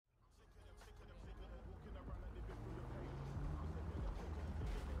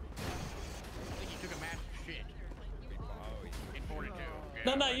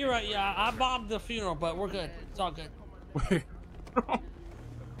No, you're right. Yeah, I bombed the funeral, but we're good. It's all good. Wait.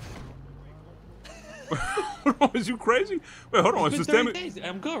 Is you crazy? Wait, hold on. It's It's been just 30 days.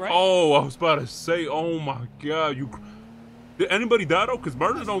 I'm good, right? Oh, I was about to say, oh my God, did anybody die though? Because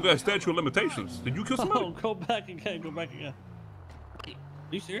murder don't got statute of limitations. Did you kill somebody? Oh, go back again. Go back again. Are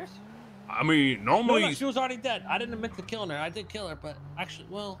you serious? I mean, normally. No, she was already dead. I didn't admit to killing her. I did kill her, but actually,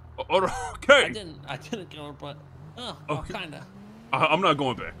 well. Okay. I didn't kill her, but okay. Well, kinda. I'm not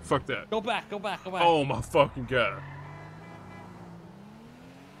going back. Fuck that. Go back. Oh my fucking God.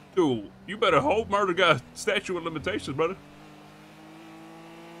 Dude, you better hope murder got statute of limitations, brother.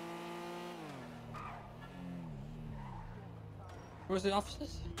 Where's the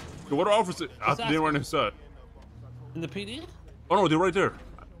offices? So what offices? They're right inside. In the PD? Oh no, they're right there.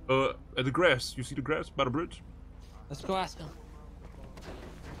 At the grass. You see the grass by the bridge? Let's go ask him.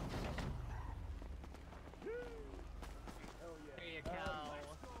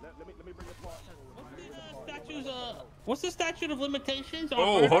 What's the statute of limitations?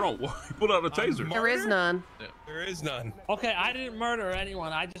 Oh, hold on. He pulled out a taser. There is none. Yeah. There is none. Okay, I didn't murder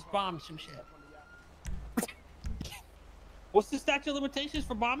anyone. I just bombed some shit. What's the statute of limitations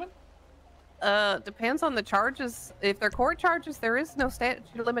for bombing? Depends on the charges. If they're court charges, there is no statute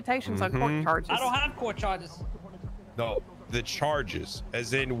of limitations on court charges. I don't have court charges. No, the charges.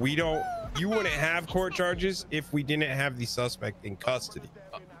 As in, you wouldn't have court charges if we didn't have the suspect in custody.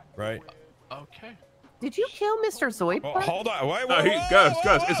 Right? Okay. Did you kill Mr. Zoidberg? Oh, hold on. Wait, guys,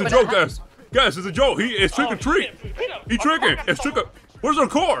 it's a joke, guys. Guys, it's a joke. It's trick or treat. He tricking. It's trick or. Where's our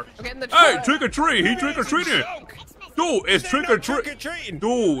car? Hey, trick or treat. He trick or treating. Dude, it's trick or treat.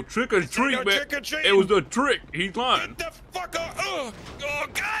 Dude, trick or treat, man. It was the trick. He's lying. Get the fuck up. Oh,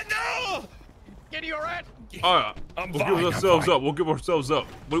 God, no. Get you alright? All right. We'll give ourselves up. We'll give ourselves up.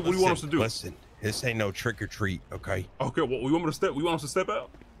 What do you want us to do? Listen, this ain't no trick or treat, okay? Okay, well, we want us to step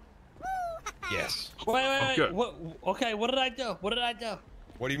out? Yes. Wait. Okay, what did I do? What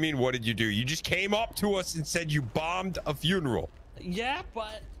do you mean, what did you do? You just came up to us and said you bombed a funeral. Yeah,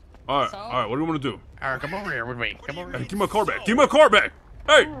 but... All right, what do you want to do? All right, come over here with me. Come over here. Give my car back. Give my car back.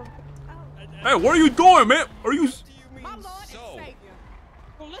 Hey, what are you doing, man? Are you...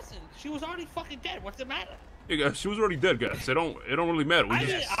 Well, listen, she was already fucking dead. What's the matter? Yeah, she was already dead, guys. It don't really matter.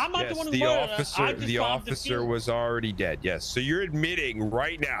 I'm not the one who the murdered her. the officer was already dead. Yes. So you're admitting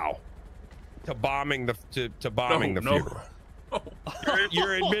right now to bombing the funeral. No.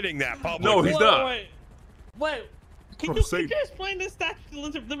 You're admitting that publicly. No, he's not. Wait. Can you explain this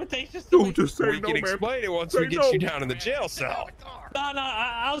statute of limitations to me? Dude, just say we can explain it once we get you down in the jail cell. No,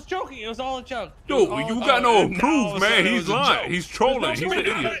 I was joking. It was all a joke. Dude, you got no proof, man. He's lying. He's trolling. He's an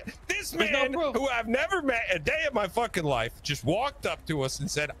idiot. This man, who I've never met a day of my fucking life, just walked up to us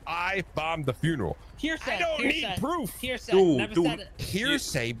and said, "I bombed the funeral." Hearsay. I don't need proof. Hearsay. Dude. Said it.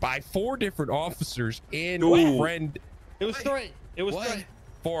 Hearsay by 4 different officers and a friend. It was 3. It was 3.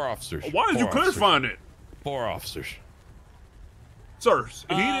 4 officers. Why did you clarify it? 4 officers. Sir,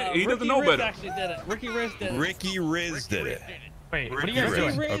 he doesn't know better. Actually did it. Ricky Riz did it. Ricky Riz did it. Wait, what are you guys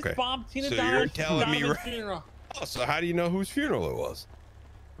doing? Ricky Riz bombed Tina so you're telling me funeral. Oh, so how do you know whose funeral it was?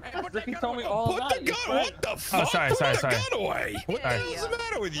 Ricky told me all about it. What the fuck? Oh, sorry. Put the gun away. What the hell's the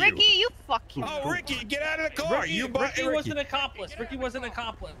matter with you? Ricky, you fucking. Oh, Ricky, get out of the car. Ricky was an accomplice. Ricky was an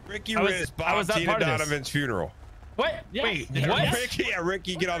accomplice. Ricky Riz bombed Tina Donovan's funeral. What? Yes. Wait, what?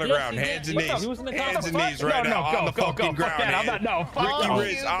 Ricky, get on the ground. Hands and knees. He was in the Hands and knees right now on the fucking ground. Ricky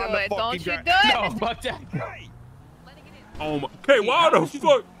Riz on the fucking ground. No, fuck that. Oh my. Okay, why the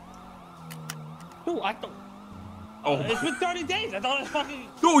fuck? Dude, I thought. Oh, it's been 30 days. I thought it was fucking.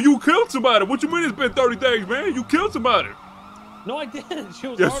 Dude, you killed somebody. What you mean it's been 30 days, man? You killed somebody. No, I didn't. She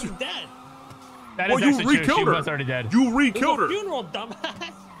was already dead. That is actually true. She was already dead. You re-killed her. Funeral,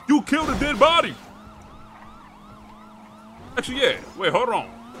 dumbass. You killed a dead body. Actually, yeah. Wait, hold on.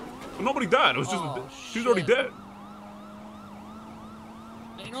 Well, nobody died. It was just she's already dead.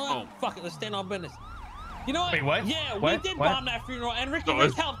 You know what? Fuck it. Let's stand on business. You know what? Wait, what? Yeah, what? we did what? bomb that funeral, and Ricky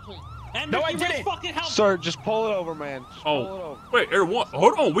Riz helped me. And no, Ricky I didn't. Fucking helped Sir, me. just pull it over, man. Just pull it over. Wait, Air One.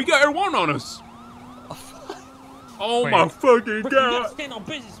 Hold on. We got Air One on us. Oh my fucking Ricky, God. you gotta stand on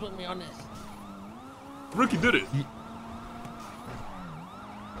business with me on this. Ricky did it.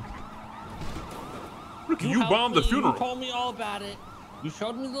 Ricky, you bombed the funeral. You told me all about it. You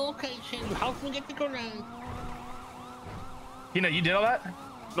showed me the location. You helped me get the ground. You know, you did all that?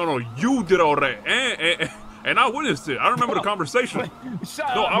 No, you did all that. And I witnessed it. I remember the conversation. Shut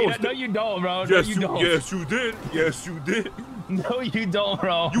up. No, you don't, bro. Yes, no, you don't. Yes, you did. Yes, you did. No, you don't,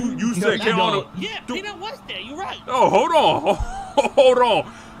 bro. You said get on. Yeah, Peanut was there. You're right. Oh, hold on. Hold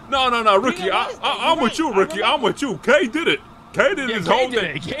on. No, Ricky. I'm with you, Ricky. I'm with you. Kay did it. K did his whole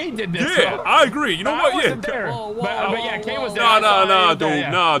thing. K did this. Yeah, bro. I agree. You know what? I wasn't Yeah. there. Whoa, But yeah, K was there. Nah, dude. Yeah.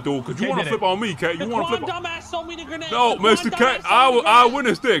 Nah, dude. Because you K want to did flip it. on me, K. You want to The flip on... dumbass sold me the grenade. No, The Mr. K, dumbass sold me the I grenade.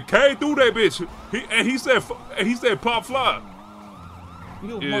 witnessed it. K threw that bitch. He said pop fly.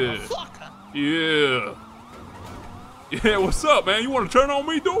 You Yeah. motherfucker. Yeah, what's up, man? You want to turn on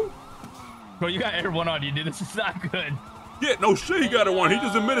me, dude? Bro, you got everyone on you, dude. This is not good. Yeah, no shit, he got it one. He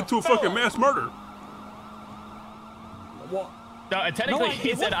just admitted to a fucking mass murder. What? No, technically,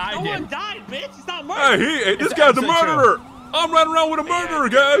 he said I no did. one died, bitch. It's not murder. Hey, this guy's a murderer. I'm riding around with a murderer,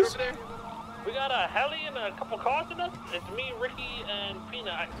 guys. We got a heli and a couple cars in us. It's me, Ricky, and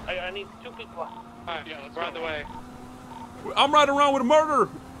Peanut. I need 2 people. Alright, yeah, let's run the way. I'm riding around with a murderer.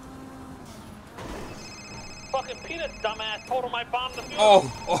 Fucking Peanut, dumbass, told him I bombed the funeral.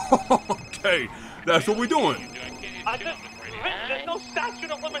 Oh, okay. That's what we're doing. I just, there's no statute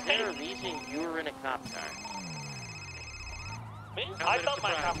of limitations. reason you were in a cop car. Me? I thought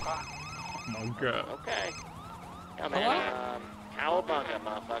my cop car. Oh my God. Okay. Come Hello? on, cowabunga,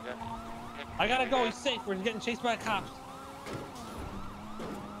 motherfucker. I gotta go. He's safe. We're getting chased by cops.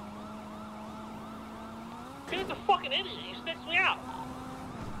 Peanut's a fucking idiot. He sticks me out.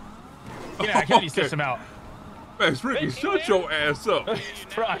 Yeah, I can't you stitch him out. Man, Ricky, shut your ass up.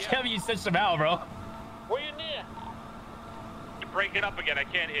 Bro, I can't you stitch him out, bro. Where you near? You're breaking up again. I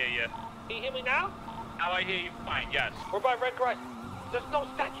can't hear you. Can you hear me now? Now I hear you fine, yes. We're by Red Cross. There's no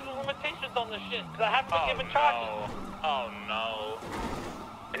statute of limitations on this shit, because I haven't been given charges. Oh, no.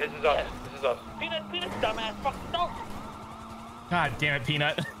 This is us. This is us. Peanut's dumbass fucking don't. God damn it,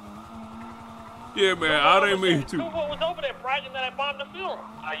 Peanut. Yeah, man, I didn't mean to. Tuvo was over there bragging that I bombed the funeral.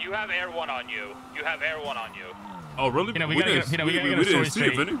 You have Air 1 on you. You have Air 1 on you. Oh, really? You know, we gotta get a story didn't see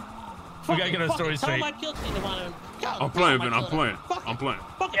it, straight. Vinny. We gotta get a story Tell straight. him I killed Tina Bonham. I'm playing, Vin. I'm playing. I'm playing.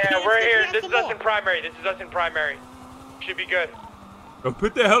 Yeah, we're here. This is us in primary. This is us in primary. Should be good. Yo,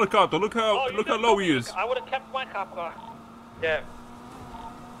 put that helicopter. Look how low he is. I would have kept my cop car. Yeah.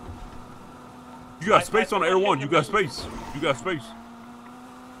 You got space on Air 1. You got space. You got space.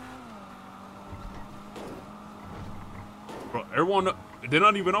 Bro, Air 1, they're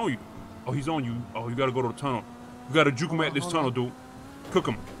not even on you. Oh, he's on you. Oh, you gotta go to the tunnel. You gotta juke him at this tunnel, dude. Cook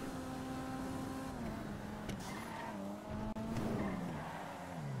him.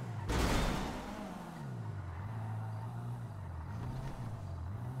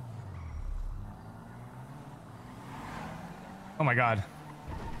 Oh my God.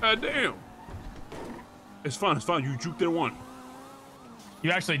 God damn. It's fine. It's fine. You juked Air 1.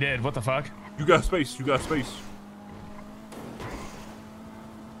 You actually did. What the fuck? You got space. You got space.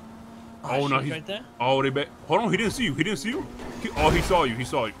 Oh, no, he's right there. Oh, they back. Hold on, he didn't see you. He didn't see you. He saw you. He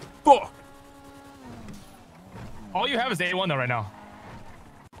saw you. Fuck. All you have is A1 though right now.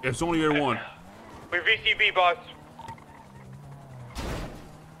 It's only Air 1. We're VCB, boss.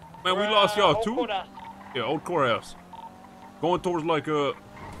 Man, we lost y'all too. Courthouse. Yeah, old courthouse. Going towards like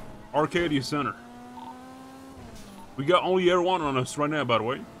Arcadia Center. We got only Air 1 on us right now, by the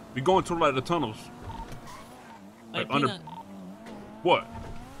way. We going to like the tunnels. Like Hey, under. Peanut, What?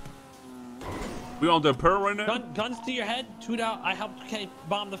 We on the pearl right now? guns to your head. Tweet out. I helped Kay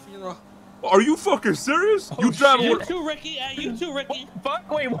bomb the funeral. Are you fucking serious? You driving You with? too, Ricky. You too, Ricky.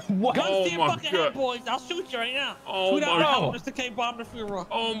 Fuck, wait, what? Guns Oh to your my fucking God. head, boys. I'll shoot you right now. Oh Tweet out. my I God. helped Mr. K bomb the funeral.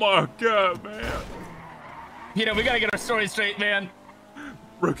 Oh my God, man. You know, we gotta get our story straight, man.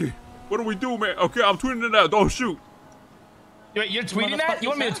 Ricky, what do we do, man? Okay, I'm tweeting it out. Don't shoot. Wait, you're tweeting that? You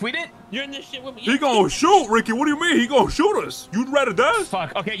want me to tweet it? You're in this shit with me. He gonna shoot, Ricky. What do you mean? He gonna shoot us? You'd rather die?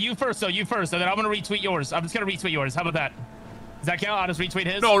 Fuck. Okay, you first, and then I'm gonna retweet yours. I'm just gonna retweet yours. How about that? Does that count? I'll just retweet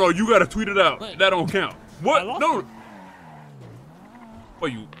his? No, you gotta tweet it out. Wait. That don't count. What? I lost No. it.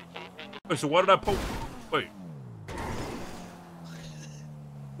 Wait, so why did I post?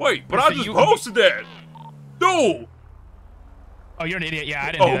 Wait, but I So just you- posted that. Dude. Oh, you're an idiot. Yeah,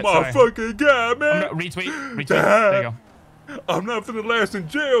 I didn't do Oh that. my Sorry. fucking God, I'm man. gonna retweet. There you go. I'm not finna last in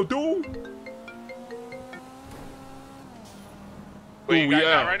jail, dude. Wait, you we guys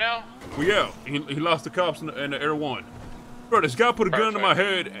out out right now? We out. He lost the cops in the Air 1. Bro, this guy put a gun to my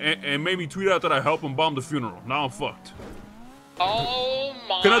head and made me tweet out that I helped him bomb the funeral. Now I'm fucked. Oh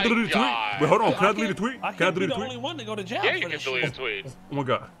my Can I delete the tweet? God. Wait, hold on. Can I delete the tweet? I Can I can't be delete the the only tweet? one to go to jail Yeah, for you can this delete shit. the tweet. Oh my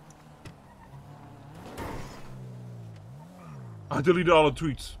God. I deleted all the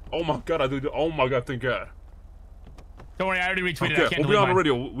tweets. Oh my God, I deleted. Oh my God, thank God. Don't worry, I already retweeted it. I Okay, can't we'll be on the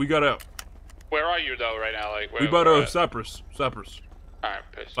delete radio. We got out. Where are you though right now? Like where? We about where at? Cypress. All right,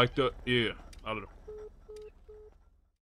 pissed. Like the, yeah, I don't know.